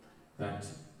that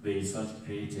there is such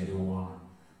great reward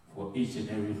for each and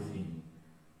everything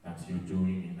that you're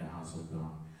doing in the house of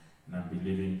God. And I'm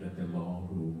believing that the Lord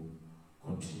will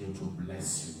continue to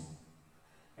bless you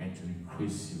and to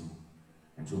increase you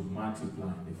and to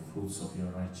multiply the fruits of your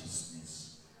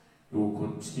righteousness. He will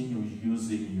continue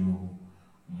using you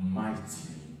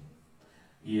mightily.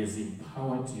 He has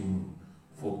empowered you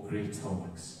for greater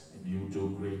works, and you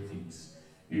do great things.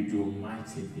 You do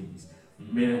mighty things.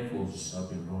 Miracles shall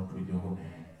be wrought with your own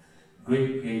hand.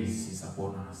 Great grace is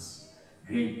upon us.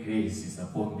 Great grace is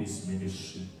upon this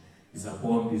ministry, is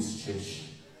upon this church.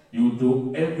 You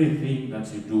do everything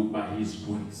that you do by His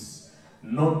grace,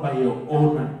 not by your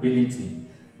own ability,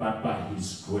 but by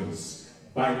His grace,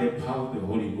 by the power of the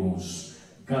Holy Ghost.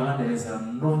 God has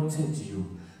anointed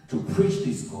you to preach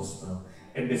this gospel,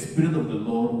 and the Spirit of the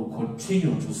Lord will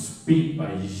continue to speak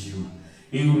by you.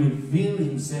 He will reveal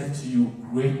Himself to you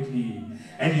greatly,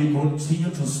 and you continue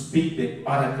to speak the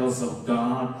oracles of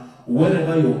God.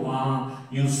 Wherever you are,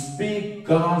 you speak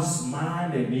God's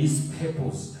mind and His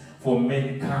purpose for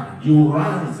mankind. You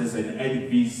rise as an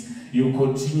edifice. You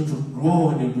continue to grow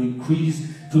and to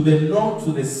increase to the north,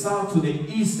 to the south, to the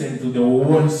east, and to the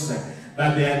west.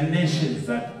 That there are nations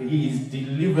that He is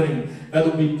delivering, that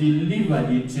will be delivered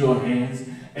into your hands,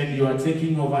 and you are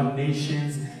taking over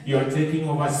nations, you are taking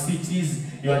over cities,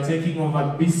 you are taking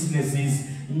over businesses,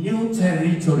 new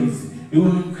territories. You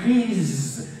will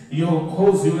increase your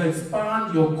coast, you will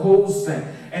expand your coast,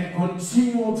 and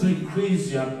continue to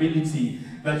increase your ability,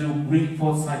 that you bring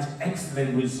forth such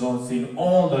excellent results in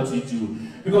all that you do.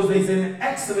 Because there is an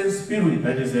excellent spirit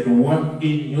that is at work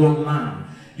in your land.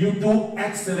 You do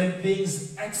excellent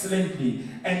things excellently,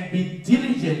 and be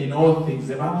diligent in all things.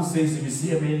 The Bible says, if you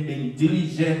see a man being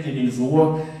diligent in his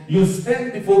work, you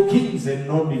stand before kings and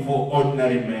not before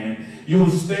ordinary men. You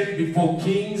stand before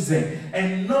kings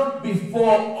and not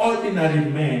before ordinary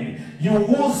men. You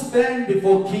will stand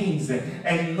before kings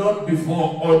and not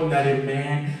before ordinary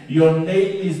men. Your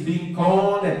name is being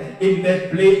called in that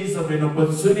place of an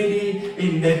opportunity,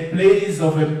 in that place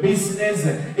of a business,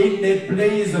 in that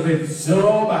place of a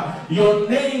job. Your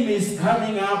name is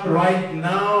coming up right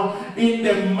now in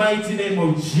the mighty name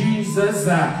of Jesus.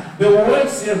 The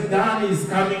works you have done is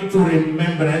coming to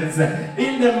remembrance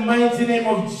in the mighty name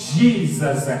of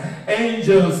Jesus.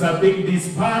 Angels are being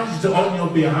dispatched on your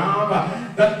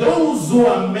behalf, that those who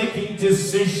are making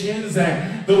decisions,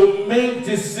 they will make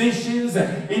decisions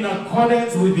in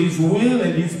accordance with His will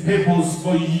and His purpose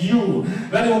for you.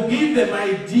 That He will give them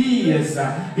ideas,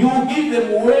 He will give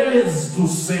them words to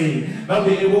say, that will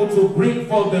be able to bring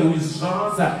forth the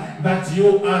results that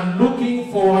you are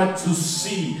looking forward to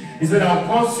see. He said, I'll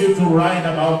cause you to ride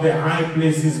about the high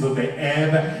places of the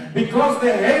earth, because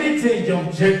the heritage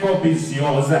of Jacob is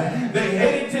yours. The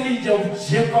heritage of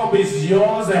Jacob is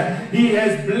yours. He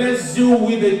has blessed you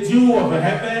with the dew of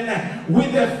heaven,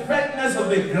 with the fatness of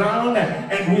the ground,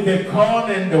 and with the corn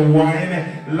and the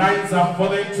wine. Lights are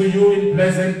falling to you in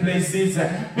pleasant places,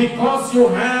 because you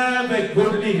have a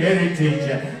goodly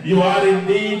heritage. You are in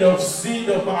need of seed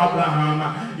of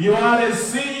Abraham. You are a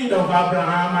seed of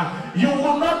Abraham. You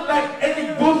will not lack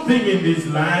any good thing in this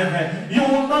life. You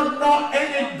will not know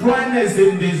any dryness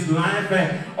in this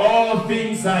life. All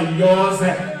things are yours.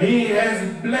 He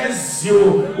has blessed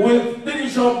you with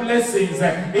spiritual blessings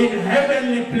in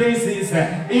heavenly places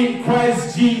in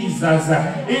Christ Jesus.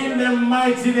 In the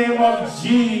mighty name of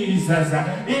Jesus.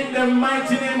 In the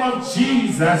mighty name of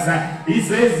Jesus. He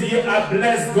says, ye are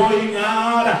blessed going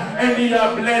out and you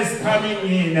are blessed coming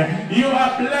in. You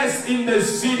are blessed in the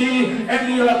city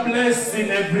and you are blessed in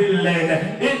every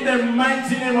land. In the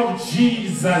mighty name of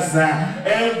Jesus.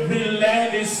 Every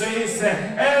land, He says,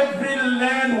 every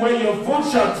land where your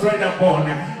foot shall tread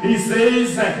upon, He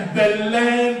says, the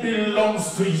land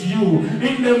belongs to you.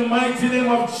 In the mighty name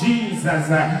of Jesus.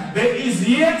 There is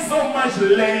yet so much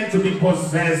land to be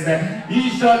possessed. Ye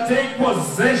shall take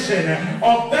possession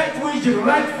of that which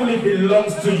rightfully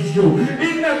belongs to you.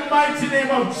 In the mighty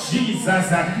name of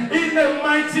Jesus. In the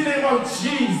mighty name of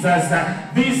Jesus.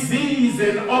 This is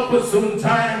an opportune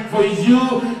time for you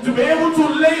to be able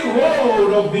to lay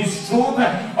hold of this truth,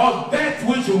 of that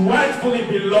which rightfully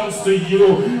belongs to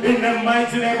you. In the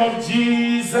mighty name of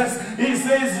Jesus. He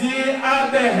says, ye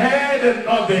are the head and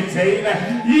not the tail.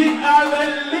 Ye are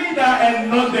the leader and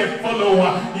not the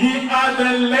follower. Ye are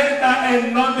the lender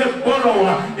and not the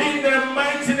borrower. In the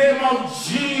mighty name of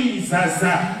Jesus.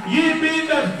 Ye be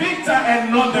the victor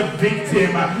and not the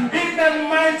victim. In the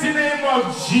mighty name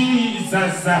of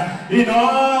Jesus, in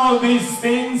all these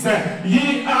things,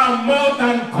 ye are more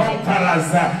than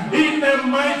conquerors. In the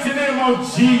mighty name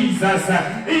of Jesus,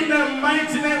 in the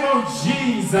mighty name of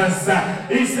Jesus,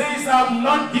 he says, I've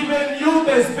not given you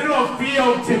the spirit of fear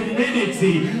or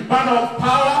timidity, but of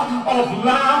power, of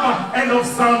love, and of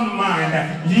sound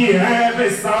mind. Ye have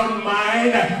a sound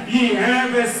mind. Ye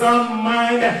have a sound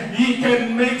mind. Ye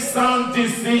can make sound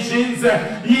decisions.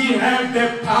 Ye have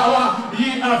the power.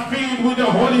 Ye are filled with the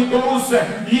Holy Ghost.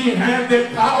 Ye have the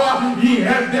power. Ye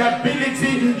have the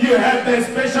ability. You have the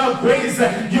special grace.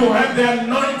 You have the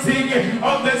anointing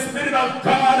of the Spirit of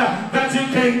God that you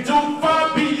can do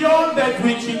far beyond that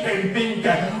which you can think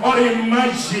or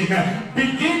imagine.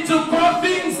 Begin to call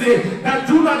things that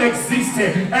do not exist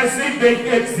as if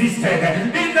they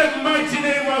existed. In the mighty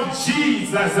name of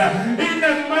Jesus. In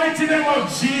the mighty name of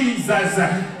Jesus.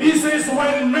 He says,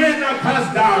 when men are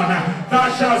cast down,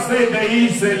 thou shalt say there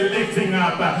is a lifting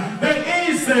up. There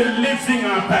is a lifting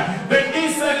up. There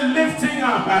is a lifting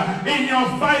up in your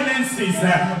finances.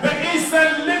 There is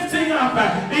a lifting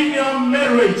up in your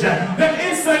marriage.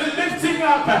 There is a lifting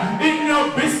up in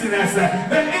your business.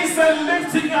 There is a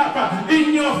lifting up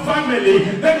in your family.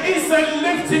 There is a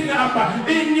lifting up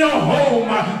in your home.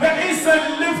 There is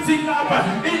a lifting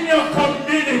up in your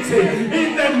community.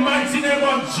 In the mighty name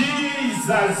of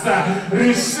Jesus,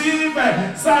 receive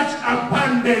such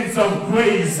abundance of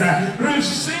grace.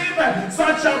 Receive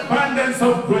such abundance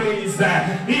of grace.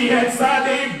 He had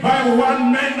said, by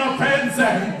one man offense,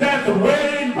 that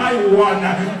reigned by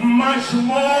one. Much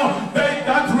more they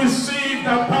that received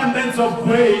abundance of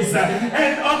grace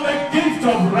and of the gift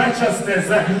of righteousness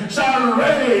shall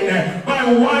reign by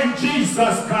one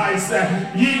Jesus Christ.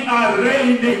 Ye are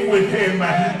reigning with him.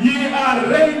 Ye are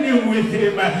reigning with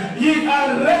him. Ye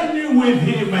are reigning with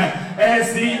him.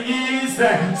 As he is,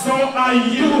 so are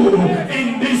you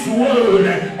in this world.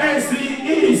 As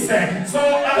he is, so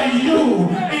are you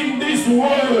in this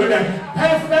world.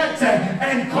 Perfect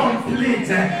and complete.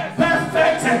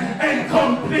 Perfect and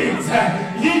complete.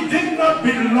 Ye did not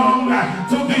belong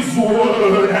to this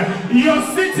world. Your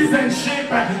citizenship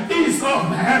is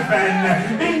of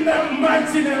heaven. In the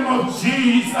mighty name of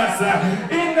Jesus.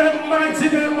 In the mighty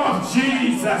name of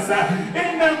Jesus.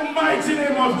 In the mighty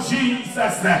name of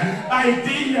Jesus.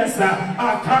 Ideas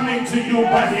are coming to you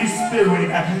by his Spirit.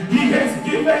 He has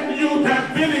given you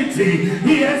the ability.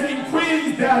 He has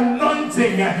increased the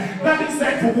anointing that is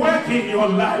at work in your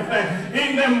life.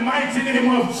 In the mighty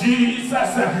name of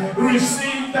Jesus,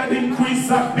 receive that increased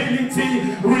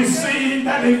ability. Receive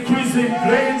that increase in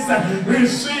grace.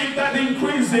 Receive that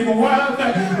increase in wealth.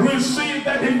 Receive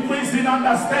that increase in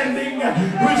understanding.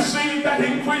 Receive that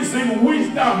increase in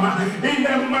wisdom. In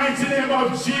the mighty name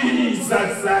of Jesus,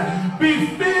 be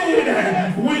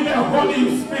filled with the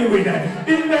Holy Spirit.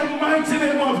 In the mighty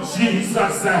name of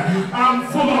Jesus, I'm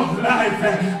full of life.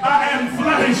 I am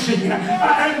flourishing.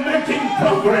 I am making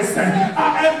progress.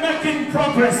 I am making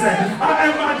progress. I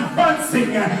am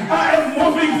advancing. I am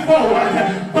moving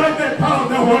forward by the power of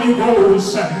the Holy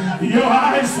Ghost. Your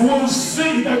eyes will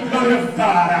see the glory of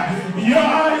God. Your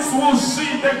eyes will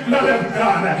see the glory of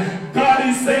God. God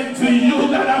is saying to you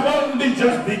that I've only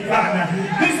just begun.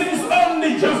 This is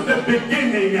only just the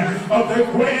beginning of the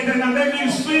great and then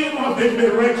you see of the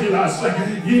miraculous.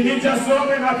 You need just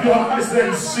open up your eyes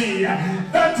and see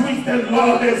that which the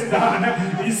Lord has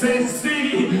done. He says,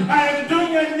 see, I am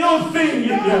doing a new thing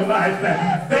in your life.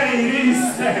 There it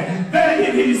is. There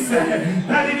it is.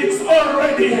 That it is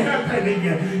already happening.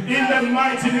 In the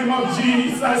mighty name of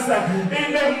Jesus.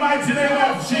 In the mighty name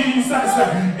of Jesus.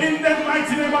 In the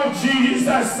mighty name of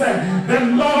Jesus. The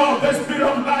Lord, the Spirit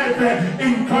of life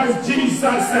in Christ Jesus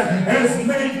has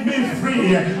made me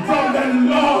free from the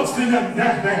law of sin and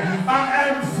death. I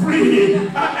am free.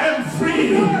 I am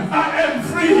free. I am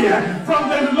free from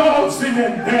the law of sin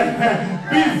and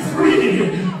death. Be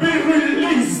free. Be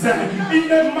released in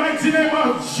the mighty name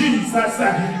of Jesus.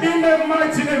 In the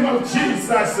mighty name of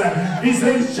Jesus. He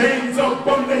says chains of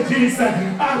bondages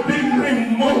are being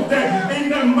removed in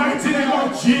the mighty name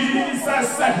of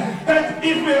Jesus. That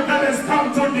evil that has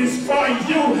come to destroy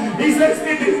you, he says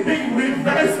it is being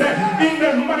reversed in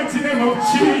the mighty name of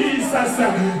Jesus.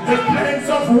 The plans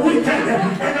of wicked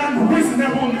and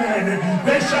unreasonable men,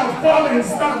 they shall fall and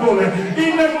stumble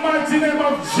in the mighty name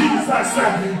of Jesus.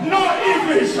 No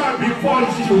evil shall befall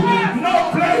you.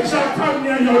 No plague shall come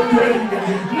near your dwelling.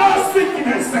 No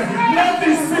sickness, no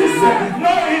disease,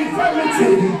 no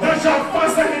infirmity that shall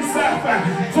fasten itself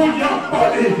to your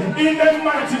body in the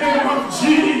mighty name of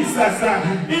Jesus.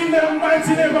 In the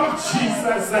mighty name of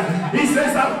Jesus. He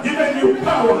says, I've given you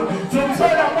power to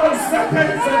tread upon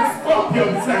serpents and scorpions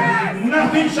scorpions.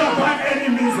 Nothing shall by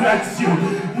enemies hurt you.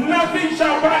 Nothing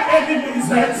shall by enemies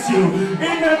hurt you.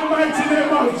 In the mighty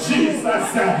name of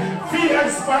Jesus, fear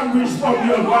is vanquished from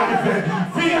your life.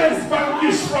 Fear is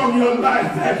vanquished from your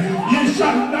life. You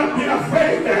shall not be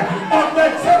afraid of the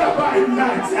terror by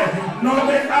night, nor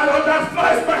the arrow that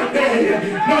flies by day,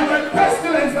 nor the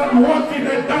pestilence that walk in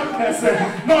the darkness,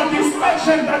 nor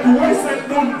destruction that wastes at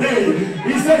noonday.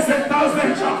 He says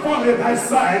 1,000 shall fall at thy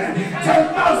side,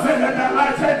 10,000 at thy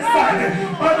right hand side,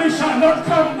 but it shall not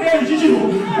come near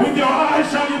you. With your eyes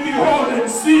shall you behold and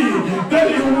see the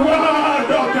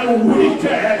reward of the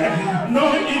wicked.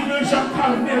 No evil shall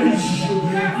come near you.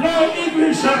 No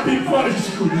evil shall befall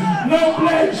you. No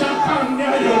plague shall come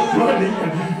near your dwelling.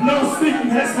 No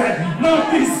sickness, no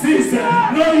disease,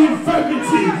 no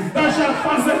infirmity that shall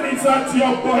fasten itself to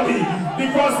your body,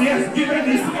 because he has given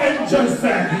his angels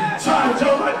charge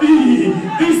over thee.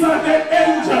 These are the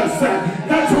angels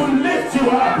that will lift you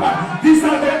up. These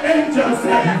are the angels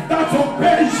that will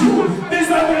bear you. These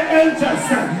are the angels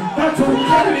that will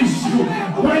carry you.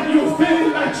 When you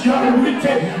feel like you are weak,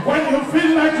 when you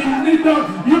feel like you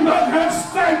don't have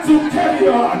strength to carry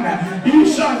on,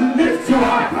 he shall lift you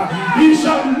up. He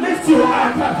shall lift you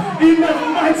up in the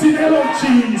mighty name of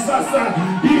Jesus.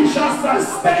 He shall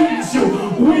sustain you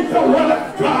with the word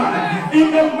of God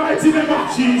in the mighty name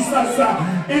of Jesus.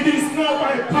 It is not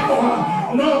by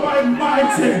power, not by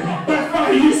might, but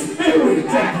by his spirit.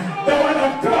 The word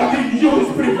of God in you is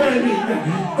prevailing.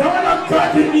 The word of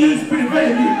God in you is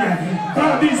prevailing.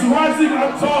 God is rising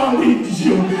at all in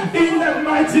you. In the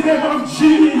mighty name of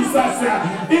Jesus.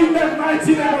 In the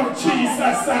mighty name of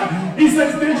Jesus. He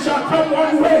says they shall come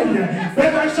one way,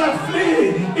 but they shall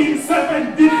flee in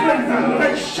 7 different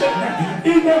directions.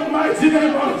 In the mighty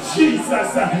name of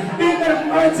Jesus. In the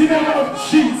mighty name of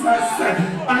Jesus.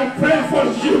 I pray for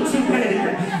you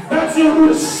today that you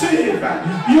receive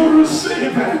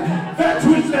that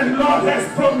which the Lord has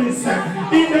promised.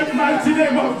 In the mighty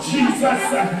name of Jesus.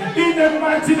 In the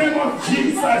mighty name of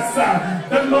Jesus.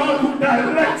 The Lord will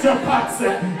direct your paths.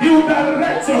 He will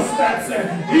direct your steps.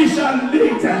 He shall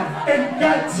lead and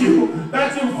guide you,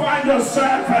 that you find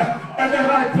yourself at the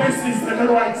right places at the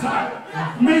right time,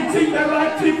 meeting the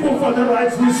right people for the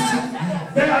right reason.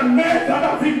 They are men that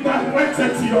have been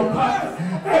directed to your path.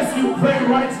 As you pray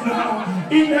right now,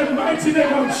 in the mighty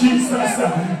name of Jesus,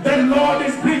 the Lord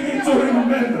is bringing to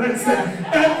remembrance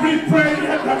every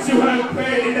prayer that you have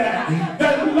prayed.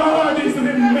 The Lord is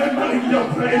remembering your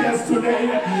prayers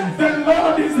today. The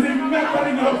Lord is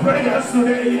remembering your prayers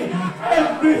today.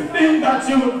 Everything that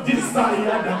you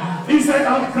desired, he said,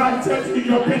 I've granted you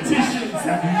your petitions.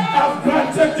 I've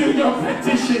granted you your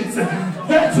petitions.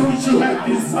 That which you have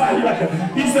desired,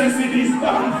 he says, it is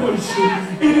done for you.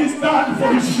 It is done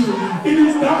for you. It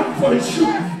is done for you.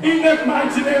 In the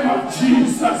mighty name of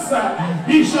Jesus,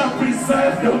 he shall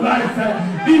preserve your life.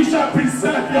 He shall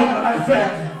preserve your life.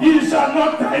 He shall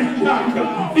not die young.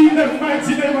 In the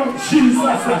mighty name of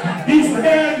Jesus, his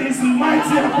hand is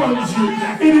mighty upon you.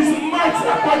 It is mighty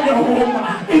upon your home.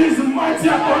 It is mighty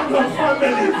upon your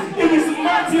family. It is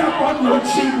mighty upon your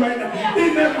children.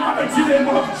 In the mighty name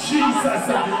of Jesus.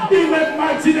 In the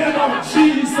mighty name of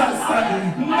Jesus.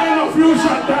 None of you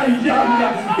shall die young.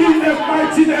 In the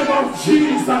mighty name of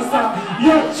Jesus.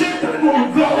 Your children will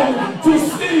grow to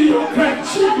see your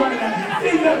grandchildren.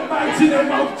 In the mighty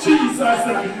name of Jesus.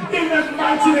 In the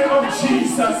mighty name of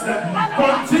Jesus.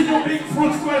 Continue being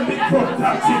fruitful and being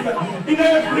productive. In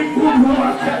every good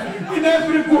work. In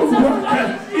every good work.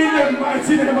 In the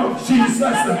mighty name of Jesus.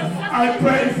 I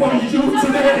pray for you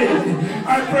today.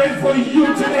 I pray for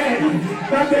you today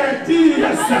that the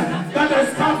ideas that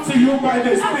has come to you by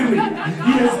the Spirit,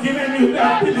 he has given you the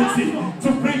ability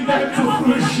to bring them to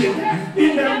fruition.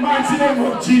 In the mighty name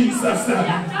of Jesus.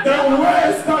 The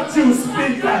words that you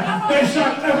speak, they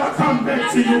shall never come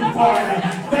back to you void.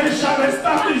 They shall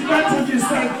establish that which is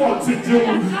sent forth to do.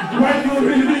 When you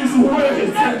release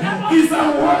words, these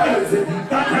are words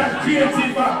that have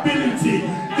creative ability.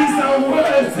 These are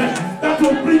words that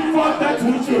will bring forth that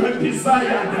which you have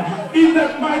desired. In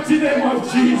the mighty name of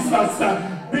Jesus,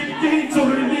 begin to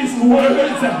release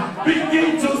words.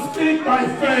 Begin to speak by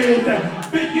faith.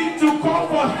 Begin to call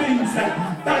for things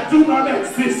that do not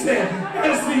exist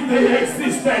as if they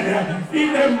existed.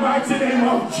 In the mighty name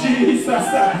of Jesus.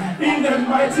 In the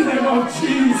mighty name of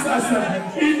Jesus.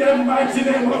 In the mighty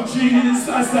name of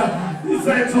Jesus. He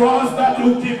said to us that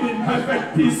will keep in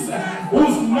perfect peace,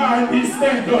 whose mind is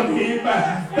stayed on him.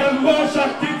 The Lord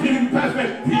shall keep him in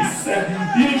perfect peace.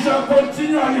 He shall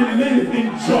continually live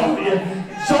in joy.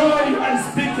 joy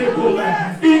unspeakable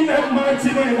in the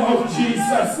mighty name of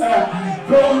Jesus.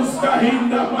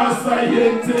 Konstahinda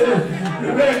masayete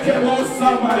rekebosa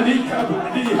malika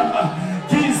badia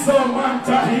kiso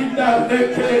mantahinda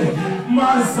reke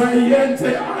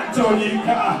masayete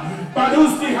antolika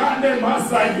Baruski hande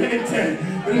masayete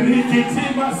rikiti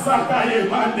masaka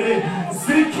yemande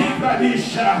ziki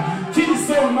kadisha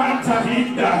kiso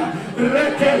mantahinda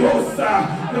rekebosa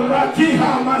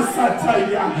rakiha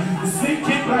masataya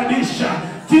ziki kadisha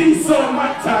kiso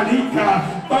matalika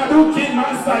baruki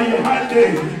masayehande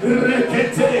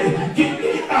rekete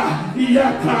kiia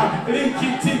yaka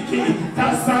rikitiki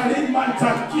kasari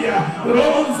matakia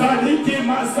roza liki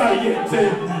masayete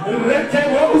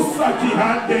rekebosa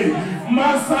kihande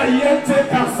masayete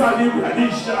kasari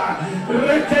bradisha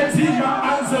reketima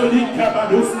anzolika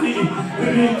baruski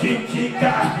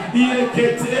rikikika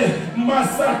yekete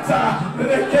masata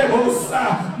rekebosa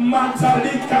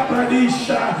matalika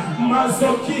bradisha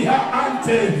mazokiha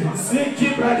ante ziki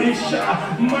bradisha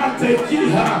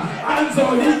matekiha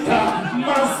anzolika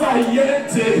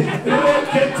masayete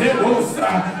reketebosa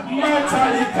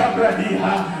matalika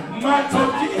bradiha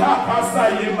matokiha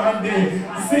pasayemande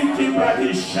ziki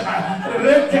bradisha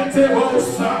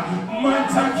reketebosa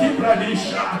mataki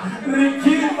bradisha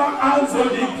rikima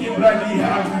anzoliki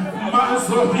bradiha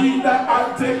mazohida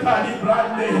ante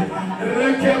kalibrande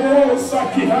rekebosa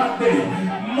kihande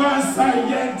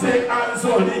masayente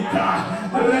anzolika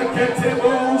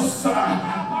reketebosa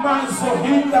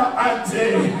mazohida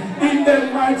ante in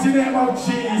the mighty name of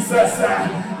Jesus,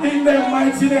 in the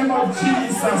mighty name of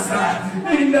Jesus,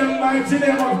 in the mighty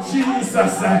name of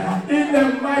Jesus, in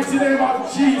the mighty name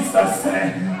of Jesus.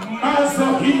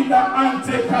 Mazohida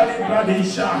ante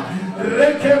kalibradisha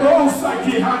rekebosa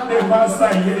kihande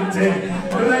masayete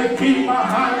rekima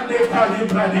hande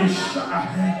kalibradisha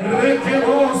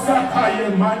rekebosa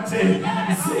kayemante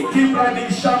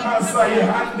zikibradisha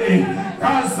masayehande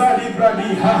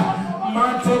kazalibradiha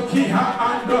matokiha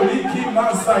andoliki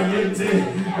masayete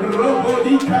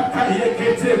robolika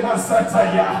kayekete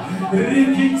masataya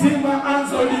rikitima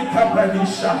anzolika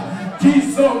bradisha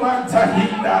kiso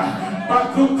mantahinda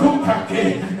bakukukake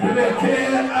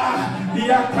rekea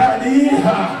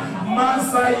yakaliha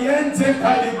masayente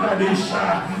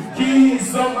kalibradisha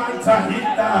kiso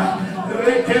mantahinda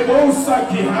rekebosa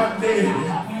kihande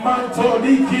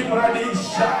mantoliki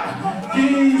bradisha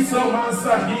kiso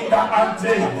masahida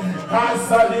ante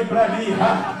kasali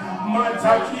bradiha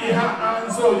matakiha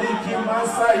anzoliki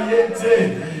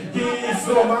masayete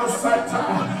kiso masata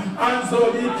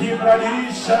anzoliki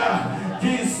bradisha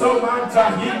kiso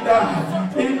mantahinda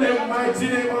in the mighty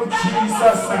name of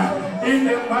Jesus, in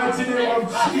the mighty name of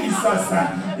Jesus,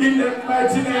 in the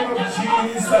mighty name of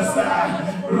Jesus,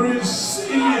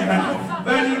 receive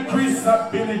the increased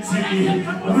ability,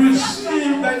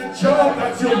 receive the job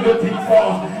that you're looking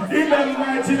for, in the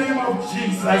mighty name of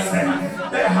Jesus,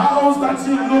 the house that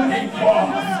you're looking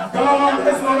for, God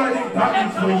has already done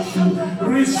it for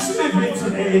you, receive it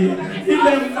today, in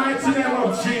the mighty name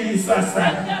of Jesus,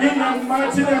 in the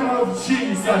mighty name of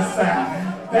Jesus.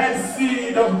 That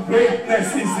seed of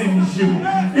greatness is in you.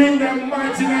 In the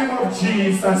mighty name of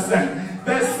Jesus.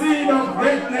 The seed of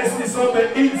greatness is on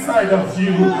the inside of you.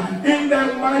 In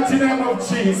the mighty name of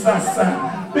Jesus.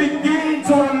 Begin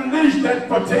to unleash that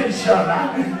potential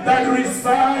that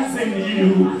resides in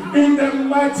you. In the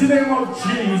mighty name of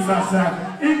Jesus.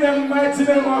 In the mighty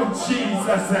name of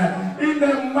Jesus. In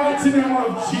the mighty name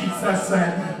of Jesus.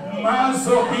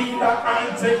 Mazobinda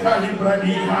ante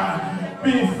calibradiha.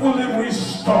 Be fully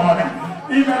restored.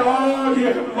 Even all you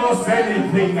have lost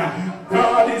anything,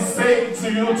 God is saying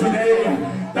to you today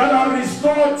that I'll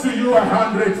restore to you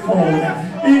 100-fold.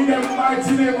 In the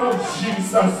mighty name of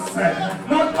Jesus.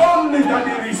 Not only that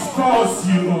He restores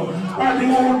you, but He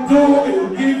will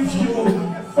give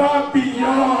you far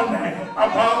beyond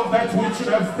above that which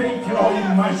you have think or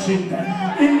imagined.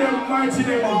 In the mighty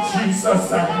name of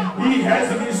Jesus, He has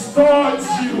restored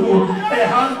you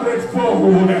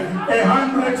 100-fold,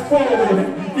 100-fold.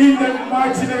 In the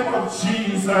mighty name of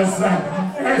Jesus,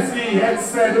 as He had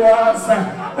said to us,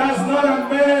 there's not a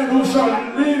man who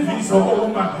shall leave his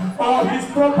home or his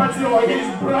property or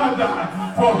his brother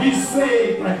for His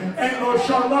sake and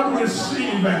shall not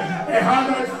receive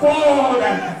 100-fold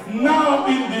now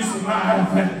in this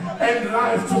life and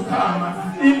life to come.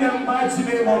 In the mighty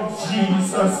name of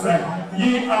Jesus,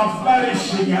 ye are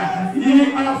flourishing,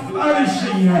 ye are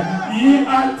flourishing, ye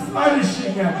are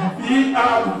flourishing, ye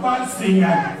are advancing,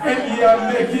 and ye are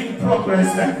making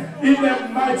progress. In the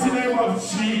mighty name of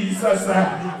Jesus,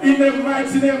 in the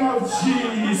mighty name of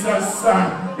Jesus,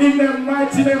 in the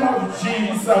mighty name of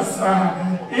Jesus,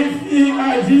 if ye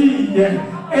are ye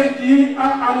and ye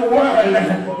are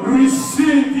unwell,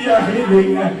 receive your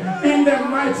healing in the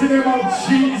mighty name of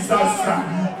Jesus.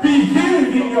 Be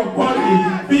healed in your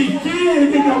body, be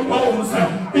healed in your bones,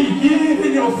 be healed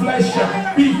in your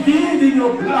flesh, be healed in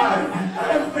your blood,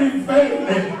 every vein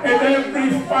and every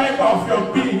fiber of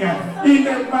your being, in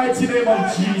the mighty name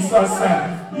of Jesus.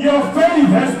 Your faith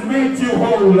has made you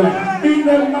whole, in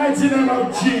the mighty name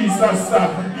of Jesus.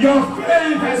 Your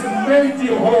faith has made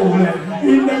you whole,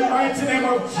 in the mighty name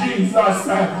of Jesus.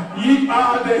 Ye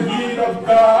are the healed of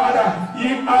God,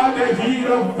 ye are the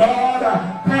healed of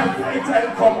God, perfect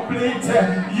and complete.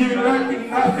 You lack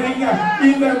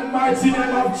nothing, in the mighty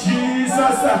name of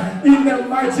Jesus, in the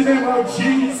mighty name of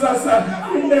Jesus,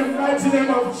 in the mighty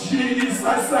name of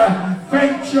Jesus.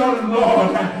 Thank you,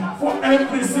 Lord, for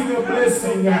every single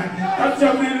blessing that you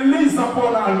have released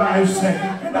upon our lives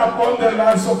and upon the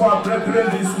lives of our brethren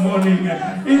this morning.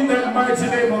 In the mighty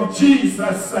name of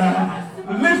Jesus,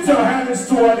 lift your hands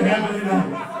toward heaven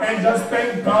and just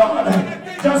thank God.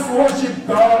 Just worship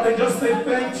God and just say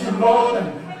thank you, Lord,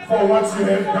 for what you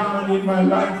have done in my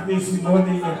life this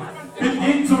morning.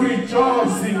 Begin to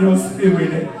rejoice in your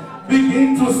spirit.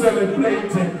 Begin to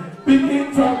celebrate.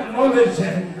 Begin to acknowledge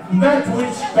that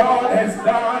which God has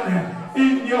done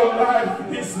in your life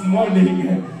this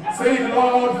morning. Say,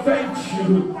 Lord, thank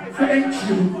you, thank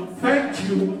you, thank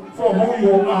you for who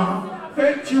you are.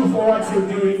 Thank you for what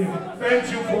you're doing.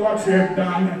 Thank you for what you have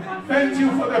done. Thank you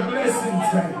for the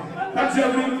blessings that you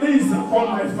have released upon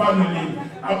my family,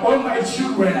 upon my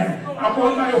children,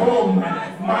 upon my home,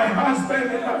 my husband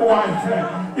and my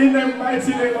wife. In the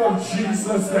mighty name of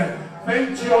Jesus.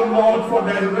 Thank you, Lord, for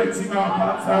directing our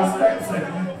paths, our steps.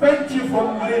 Thank you for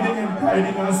leading and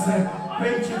guiding us.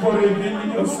 Thank you for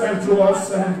revealing yourself to us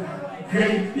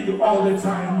greatly all the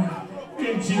time.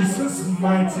 In Jesus'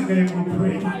 mighty name we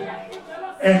pray.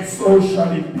 And so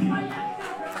shall it be.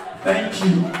 Thank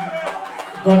you.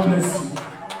 God bless you.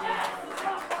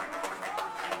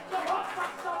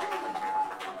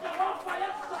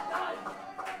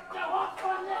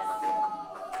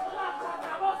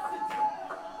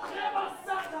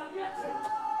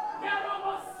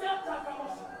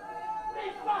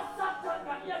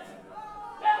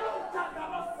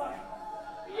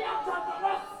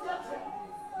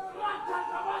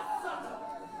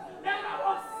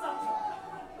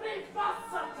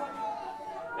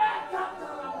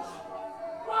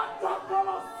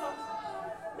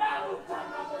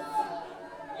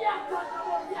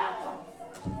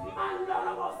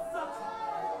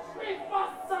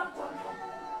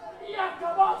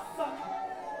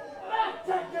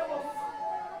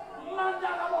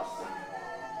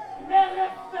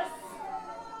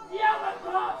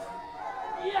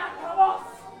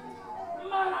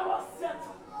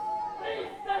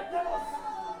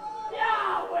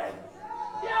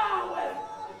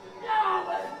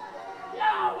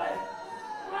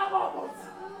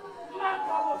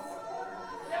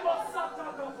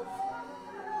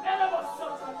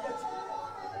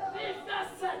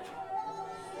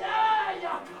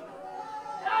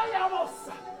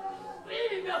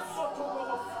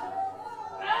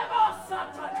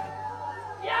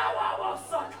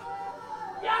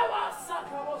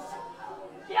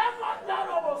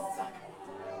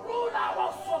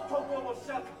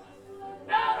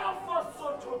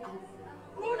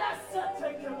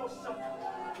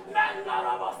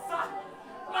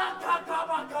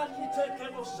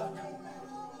 Shaka.